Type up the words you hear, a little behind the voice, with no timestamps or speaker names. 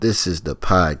This is the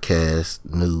podcast,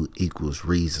 New Equals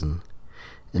Reason.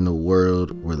 In a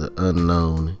world where the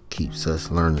unknown keeps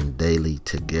us learning daily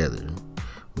together,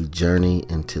 we journey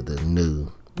into the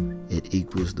new. It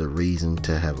equals the reason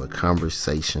to have a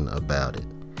conversation about it.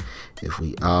 If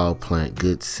we all plant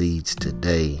good seeds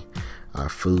today, our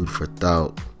food for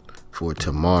thought for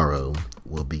tomorrow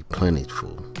will be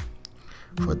plentiful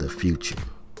for the future.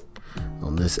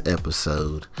 On this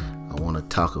episode, I want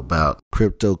to talk about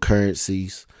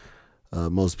cryptocurrencies.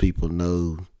 Most people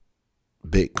know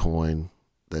Bitcoin.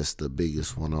 That's the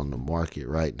biggest one on the market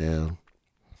right now.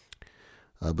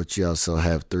 But you also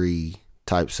have three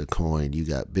types of coin. You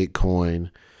got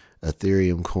Bitcoin,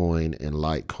 Ethereum coin, and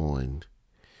Litecoin.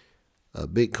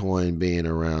 Bitcoin being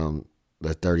around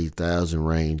the 30,000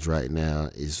 range right now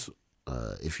is,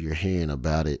 if you're hearing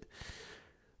about it,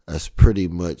 that's pretty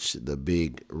much the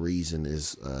big reason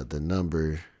is the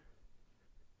number.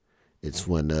 It's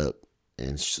went up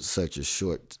in such a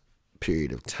short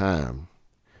period of time.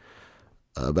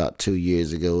 About 2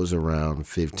 years ago, it was around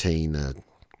 15 to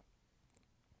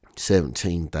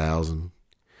 17,000.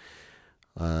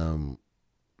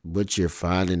 What you're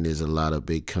finding is a lot of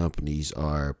big companies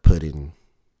are putting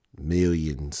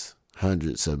millions,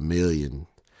 hundreds of millions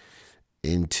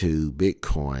into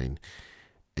Bitcoin.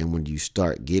 And when you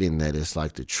start getting that, it's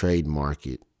like the trade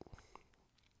market.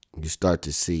 You start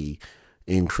to see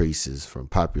increases from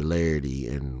popularity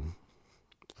and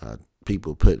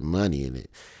people putting money in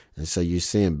it. And so you're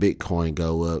seeing Bitcoin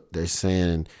go up. They're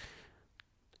saying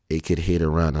it could hit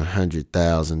around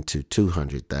 100,000 to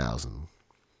 200,000.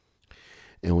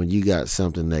 And when you got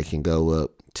something that can go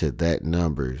up to that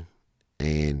number,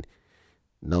 and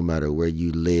no matter where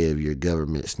you live, your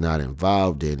government's not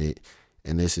involved in it,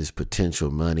 and this is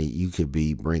potential money you could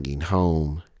be bringing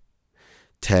home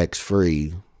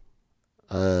tax-free,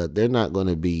 they're not going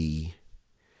to be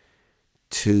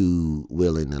too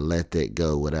willing to let that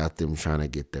go without them trying to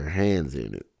get their hands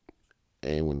in it.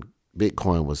 And when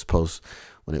Bitcoin was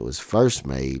when it was first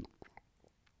made,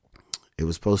 it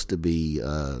was supposed to be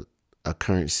a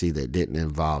currency that didn't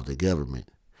involve the government.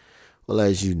 Well,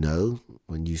 as you know,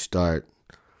 when you start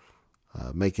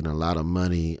making a lot of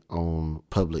money on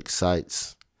public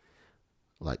sites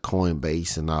like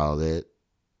Coinbase and all that,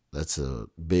 that's a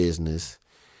business.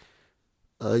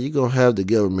 You're going to have the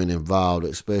government involved,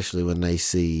 especially when they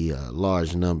see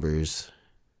large numbers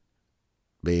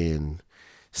being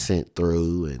sent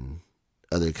through and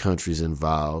other countries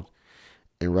involved.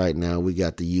 And right now we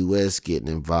got the U.S. getting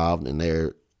involved, and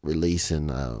they're releasing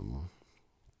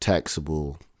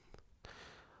taxable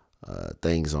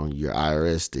things on your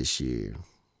IRS this year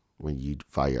when you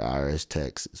file your IRS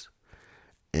taxes.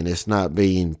 And it's not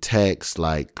being taxed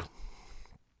like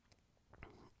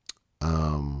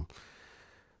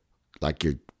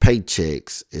your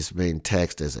paychecks. It's being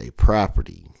taxed as a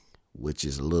property, which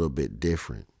is a little bit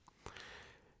different.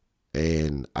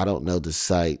 And I don't know the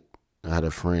site. I had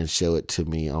a friend show it to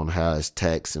me on how it's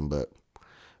taxing, but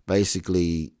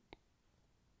basically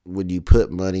when you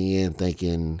put money in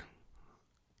thinking,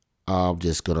 I'm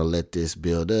just going to let this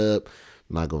build up,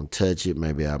 I'm not going to touch it,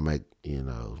 maybe I make,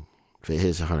 if it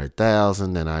hits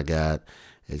 100,000, then I got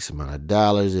X amount of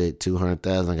dollars. At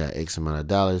 200,000, I got X amount of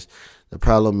dollars. The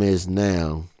problem is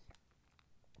now,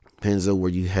 depends on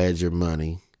where you had your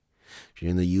money. If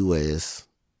you're in the U.S.,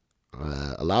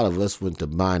 a lot of us went to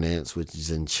Binance, which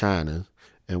is in China.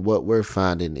 And what we're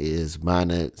finding is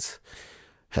Binance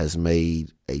has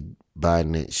made a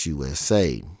Binance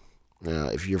USA. Now,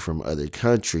 if you're from other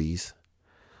countries,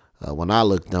 when I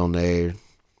looked on there,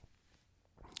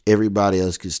 everybody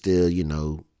else could still,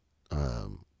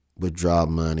 withdraw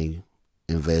money,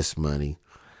 invest money.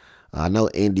 I know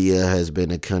India has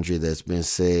been a country that's been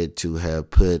said to have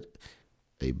put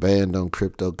a ban on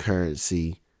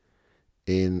cryptocurrency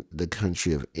in the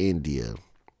country of India.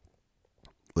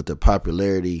 With the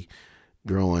popularity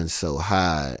growing so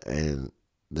high and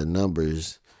the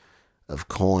numbers of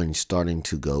coins starting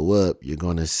to go up, you're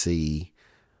going to see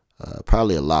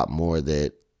probably a lot more of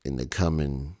that in the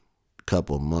coming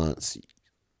couple months.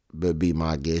 But be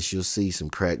my guess, you'll see some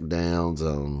crackdowns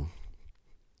on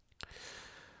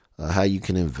how you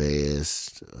can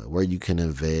invest, where you can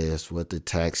invest, what the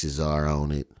taxes are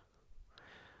on it.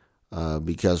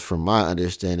 Because from my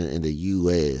understanding in the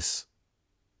U.S.,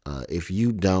 if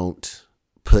you don't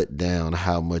put down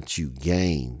how much you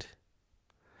gained,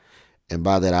 and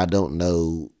by that I don't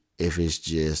know if it's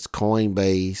just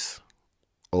Coinbase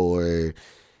or,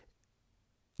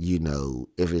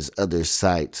 if it's other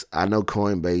sites. I know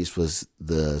Coinbase was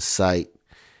the site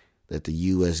that the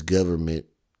U.S. government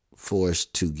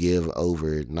forced to give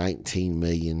over 19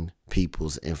 million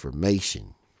people's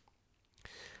information.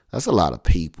 That's a lot of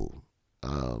people.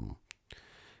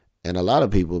 And a lot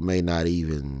of people may not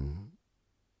even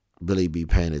really be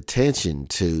paying attention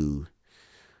to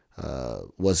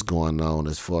what's going on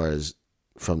as far as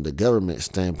from the government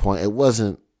standpoint. It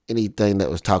wasn't anything that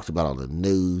was talked about on the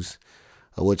news,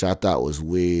 which I thought was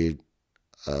weird.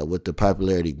 With the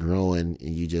popularity growing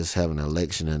and you just have an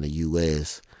election in the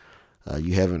U.S.,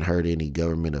 you haven't heard any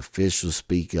government officials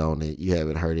speak on it. You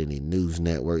haven't heard any news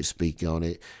networks speak on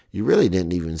it. You really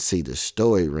didn't even see the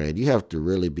story ran. You have to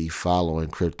really be following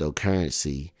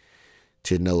cryptocurrency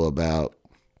to know about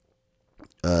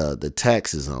the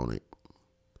taxes on it.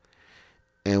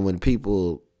 And when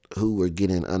people who were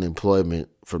getting unemployment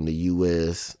from the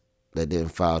U.S. that didn't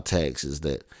file taxes,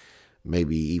 that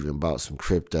maybe even bought some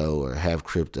crypto or have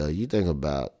crypto, you think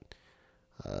about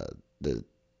the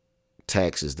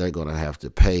taxes they're going to have to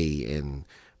pay and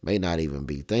may not even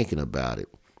be thinking about it.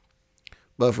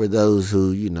 But for those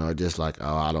who, are just like,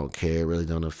 oh, I don't care, it really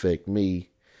don't affect me,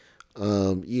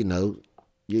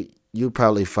 you're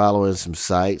probably following some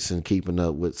sites and keeping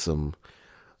up with some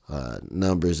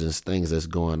numbers and things that's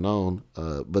going on.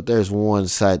 But there's one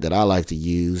site that I like to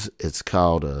use. It's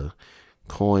called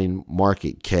Coin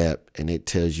Market Cap, and it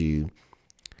tells you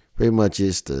pretty much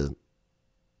it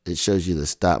shows you the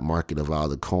stock market of all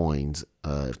the coins,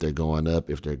 if they're going up,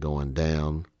 if they're going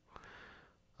down.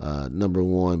 Number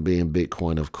one being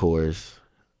Bitcoin, of course.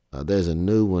 There's a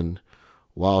new one,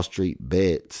 Wall Street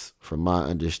Bets. From my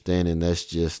understanding, that's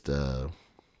just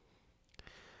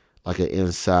like an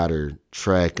insider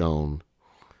track on,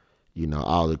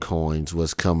 all the coins,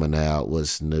 what's coming out,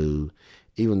 what's new.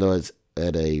 Even though it's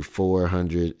at a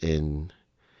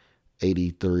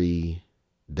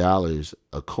 $483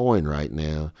 a coin right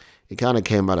now. It kind of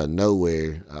came out of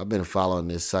nowhere. I've been following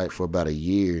this site for about a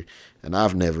year, and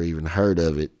I've never even heard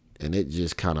of it. And it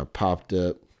just kind of popped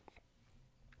up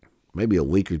maybe a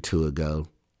week or two ago.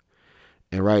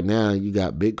 And right now, you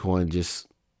got Bitcoin just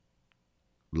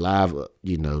live,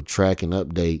 track and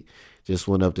update. Just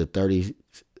went up to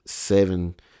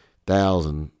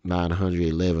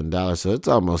 $37,911. So it's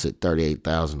almost at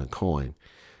 $38,000 a coin.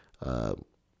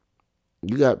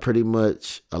 You got pretty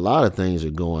much a lot of things are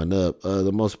going up.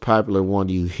 The most popular one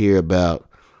you hear about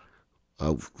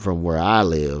from where I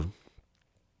live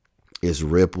is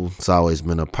Ripple. It's always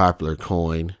been a popular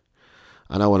coin.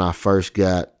 I know when I first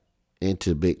got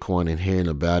into Bitcoin and hearing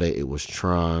about it, it was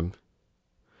Tron.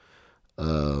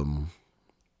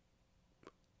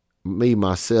 Me,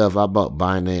 myself, I bought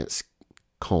Binance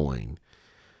Coin.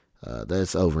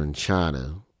 That's over in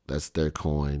China. That's their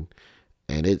coin.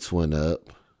 And it's went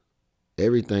up.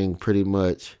 Everything pretty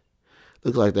much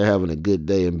looks like they're having a good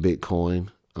day in Bitcoin.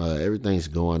 Everything's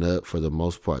going up for the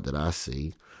most part that I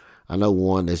see. I know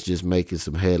one that's just making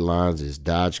some headlines is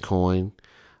Dogecoin.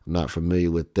 I'm not familiar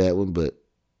with that one, but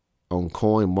on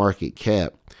Coin Market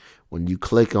Cap, when you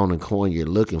click on the coin you're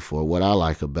looking for, what I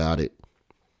like about it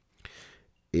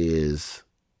is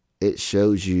it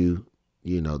shows you,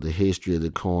 the history of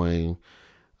the coin,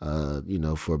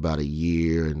 for about a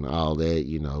year and all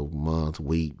that, month,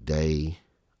 week, day,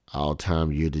 all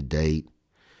time, year to date.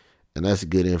 And that's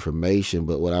good information.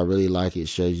 But what I really like, it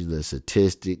shows you the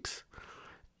statistics.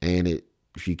 And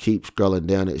if you keep scrolling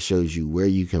down, it shows you where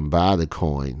you can buy the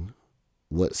coin,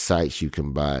 what sites you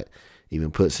can buy it,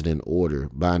 even puts it in order.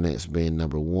 Binance being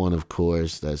number one, of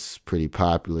course, that's pretty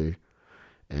popular.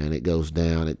 And it goes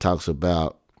down. It talks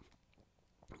about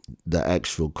the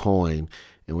actual coin.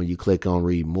 And when you click on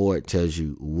read more, it tells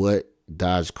you what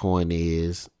Dogecoin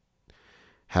is.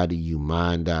 How do you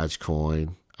mine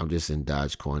Dogecoin? I'm just in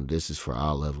Dogecoin. This is for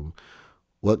all of them.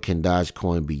 What can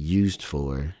Dogecoin be used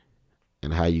for?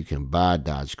 And how you can buy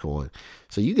Dogecoin.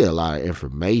 So you get a lot of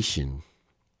information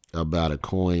about a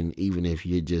coin, even if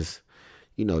you're just,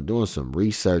 doing some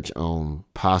research on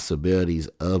possibilities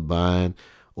of buying,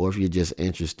 or if you're just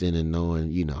interested in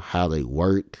knowing, how they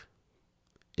work.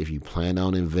 If you plan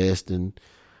on investing,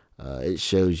 it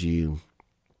shows you,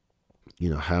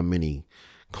 how many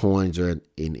coins are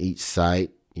in each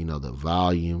site, the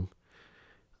volume.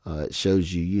 It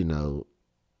shows you,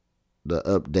 the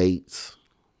updates.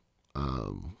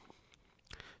 So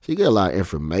you get a lot of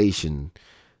information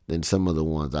than some of the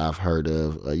ones I've heard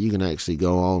of. You can actually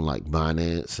go on like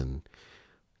Binance and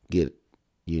get,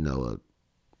 a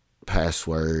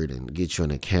password and get you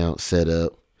an account set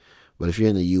up. But if you're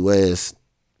in the U.S.,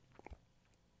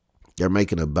 they're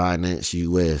making a Binance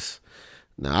US.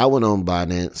 Now, I went on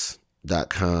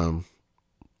Binance.com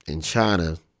in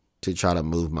China to try to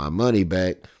move my money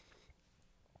back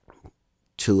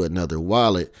to another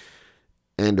wallet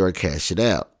and or cash it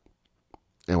out.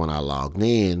 And when I logged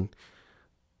in,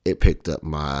 it picked up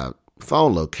my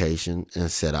phone location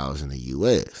and said I was in the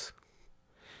U.S.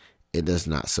 It does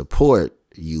not support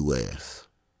U.S.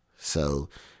 So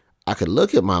I could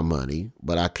look at my money,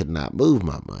 but I could not move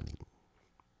my money.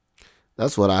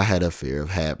 That's what I had a fear of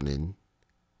happening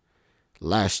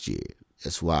last year.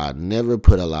 That's why I never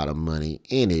put a lot of money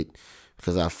in it,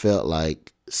 because I felt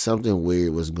like something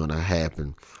weird was going to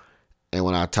happen. And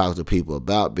when I talk to people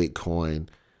about Bitcoin,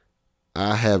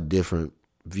 I have different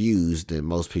views than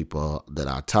most people that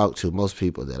I talk to. Most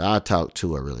people that I talk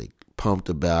to are really pumped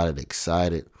about it,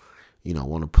 excited,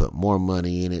 want to put more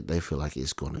money in it. They feel like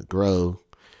it's going to grow.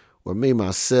 Or me,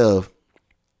 myself,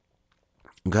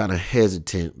 I'm kind of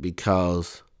hesitant,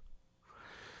 because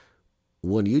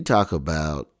when you talk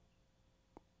about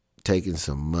taking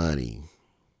some money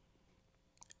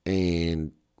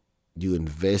and you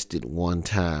invest it one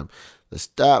time, the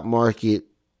stock market,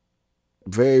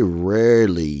 very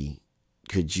rarely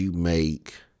could you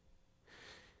make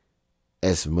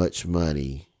as much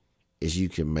money as you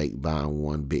can make buying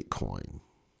one Bitcoin.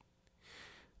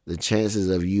 The chances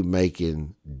of you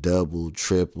making double,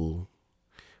 triple,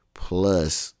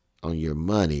 plus on your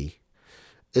money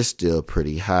is still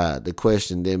pretty high. The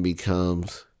question then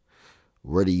becomes,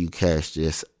 where do you cash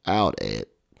this out at?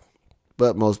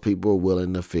 But most people are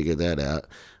willing to figure that out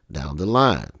down the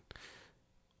line.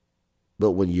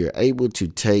 But when you're able to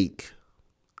take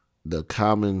the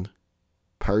common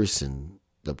person,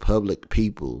 the public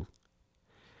people,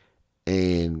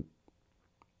 and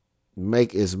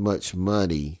make as much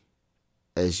money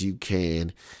as you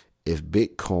can, if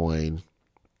Bitcoin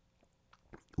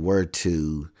were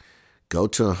to go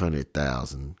to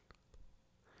 100,000,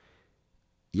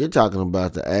 you're talking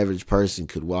about the average person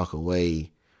could walk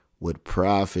away with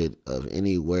profit of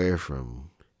anywhere from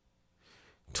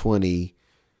 $20,000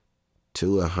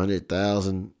 to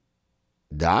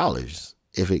 $100,000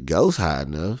 if it goes high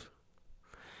enough.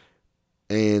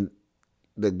 And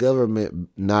the government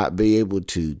not be able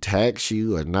to tax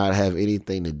you or not have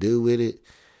anything to do with it,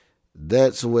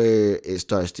 that's where it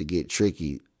starts to get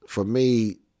tricky. For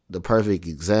me, the perfect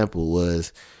example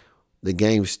was the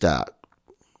GameStop.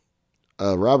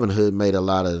 Robinhood made a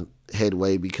lot of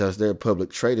headway because they're a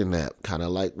public trading app, kind of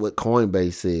like what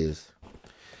Coinbase is,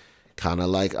 kind of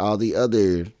like all the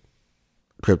other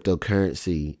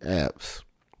cryptocurrency apps.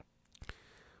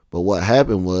 But what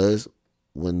happened was,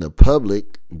 when the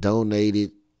public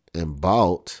donated and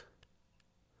bought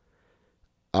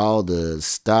all the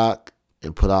stock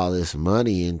and put all this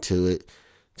money into it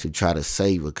to try to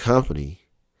save a company,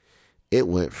 it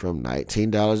went from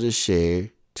 $19 a share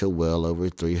to well over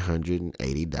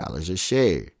 $380 a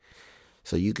share.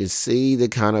 So you can see the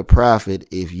kind of profit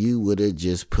if you would have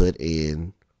just put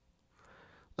in,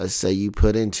 let's say you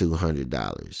put in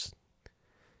 $200.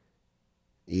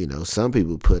 Some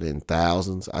people put in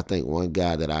thousands. I think one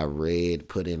guy that I read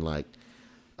put in like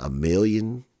 $1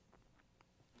 million.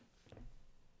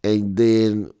 And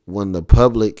then when the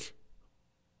public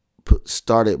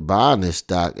started buying this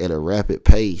stock at a rapid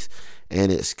pace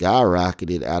and it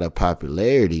skyrocketed out of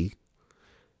popularity,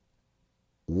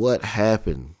 what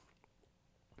happened?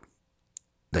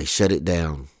 They shut it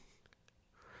down.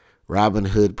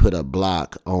 Robinhood put a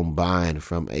block on buying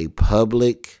from a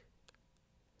public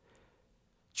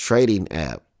trading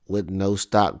app with no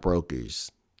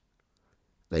stockbrokers.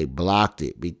 They blocked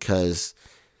it because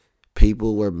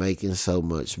people were making so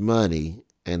much money,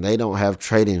 and they don't have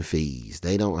trading fees.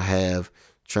 They don't have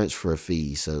transfer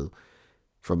fees. So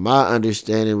from my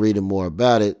understanding, reading more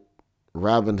about it,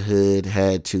 Robinhood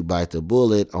had to bite the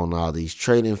bullet on all these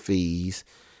trading fees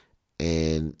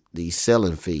and these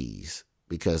selling fees,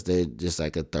 because they're just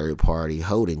like a third-party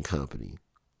holding company.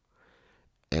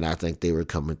 And I think they were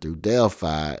coming through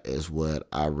Delphi, is what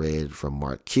I read from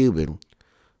Mark Cuban,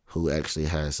 who actually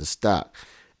has the stock.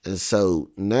 And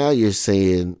so now you're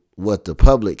seeing what the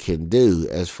public can do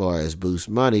as far as boost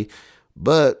money.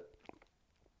 But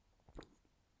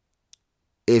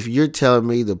if you're telling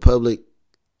me the public,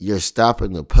 you're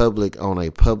stopping the public on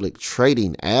a public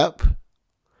trading app,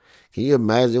 can you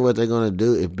imagine what they're going to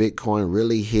do if Bitcoin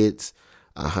really hits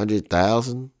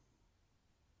 100,000?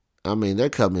 I mean, they're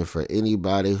coming for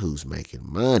anybody who's making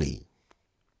money.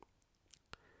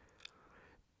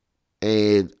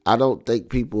 And I don't think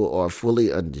people are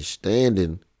fully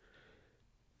understanding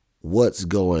what's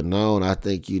going on. I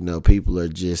think, people are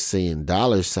just seeing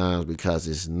dollar signs because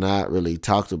it's not really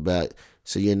talked about.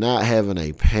 So you're not having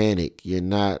a panic. You're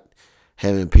not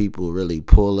having people really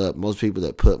pull up. Most people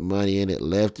that put money in it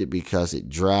left it because it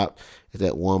dropped at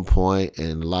that one point,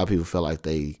 and a lot of people felt like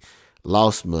they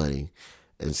lost money.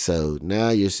 And so now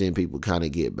you're seeing people kind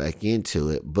of get back into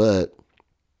it. But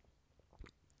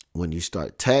when you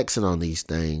start taxing on these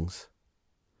things,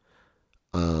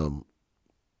 Some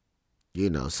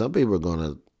people are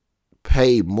gonna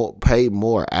pay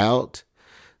more out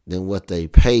than what they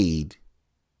paid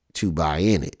to buy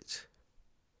in it.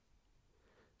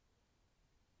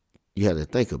 You have to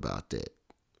think about that.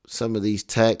 Some of these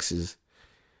taxes,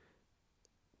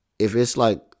 if it's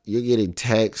like you're getting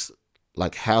taxed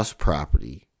like house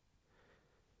property,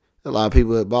 a lot of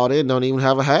people that bought in don't even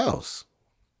have a house.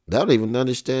 They don't even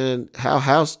understand how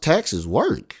house taxes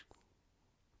work.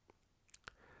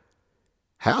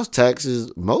 House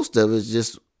taxes, most of it's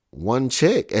just one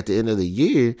check at the end of the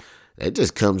year that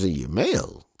just comes in your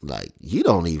mail. Like, you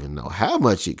don't even know how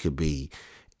much it could be.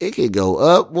 It could go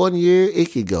up one year.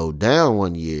 It could go down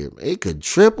one year. It could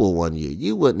triple one year.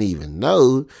 You wouldn't even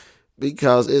know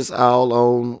because it's all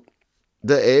on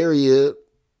the area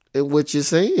in which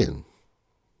it's in.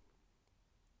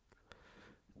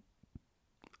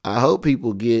 I hope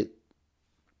people get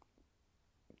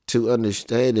to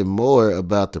understanding more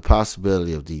about the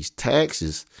possibility of these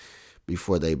taxes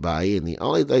before they buy in. The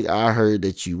only thing I heard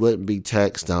that you wouldn't be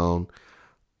taxed on,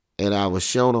 and I was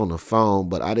shown on the phone,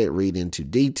 but I didn't read into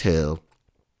detail,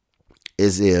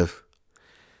 is if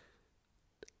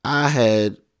I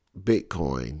had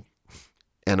Bitcoin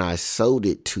and I sold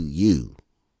it to you,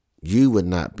 you would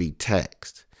not be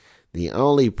taxed. The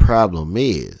only problem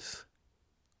is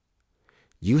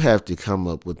you have to come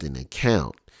up with an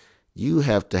account. You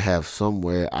have to have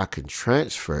somewhere I can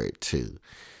transfer it to.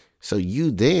 So you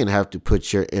then have to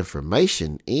put your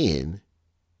information in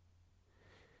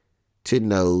to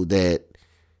know that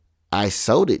I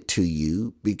sold it to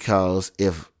you, because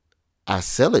if I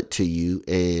sell it to you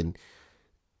and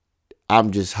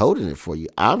I'm just holding it for you,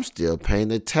 I'm still paying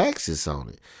the taxes on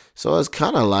it. So it's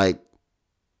kind of like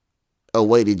a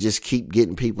way to just keep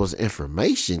getting people's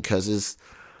information, because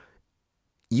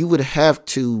you would have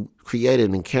to create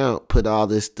an account, put all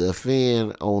this stuff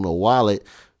in on a wallet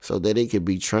so that it could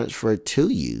be transferred to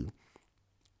you.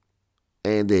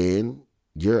 And then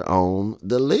you're on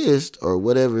the list or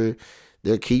whatever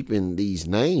they're keeping these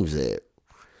names at.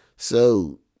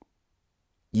 So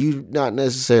you're not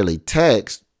necessarily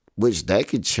taxed, which that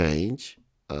could change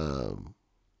on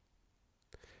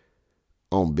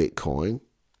Bitcoin.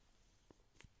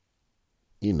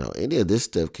 Any of this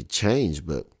stuff could change,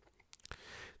 but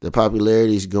the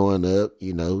popularity is going up.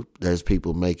 There's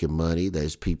people making money.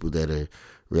 There's people that are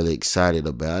really excited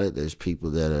about it. There's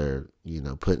people that are,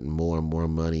 putting more and more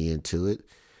money into it.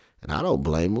 And I don't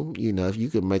blame them. If you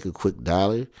can make a quick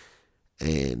dollar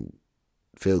and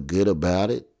feel good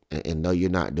about it and know you're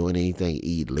not doing anything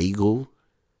illegal,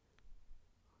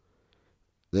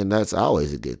 then that's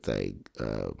always a good thing.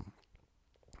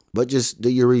 But just do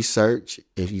your research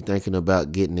if you're thinking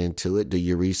about getting into it. Do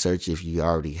your research if you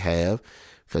already have.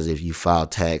 Because if you file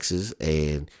taxes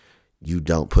and you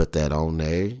don't put that on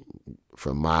there,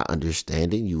 from my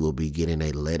understanding, you will be getting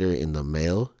a letter in the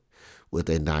mail with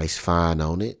a nice fine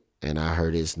on it. And I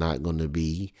heard it's not going to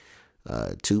be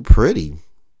too pretty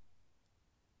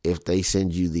if they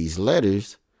send you these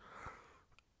letters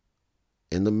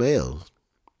in the mail.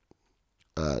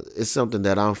 It's something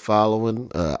that I'm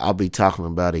following. I'll be talking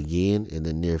about again in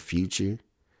the near future.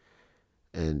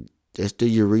 And just do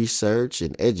your research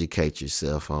and educate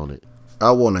yourself on it.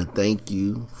 I want to thank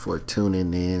you for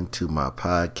tuning in to my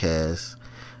podcast,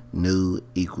 New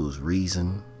Equals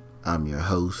Reason. I'm your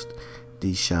host,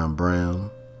 Deshaun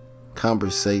Brown.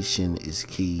 Conversation is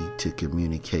key to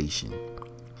communication.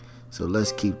 So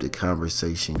let's keep the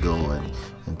conversation going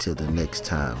until the next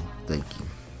time. Thank you.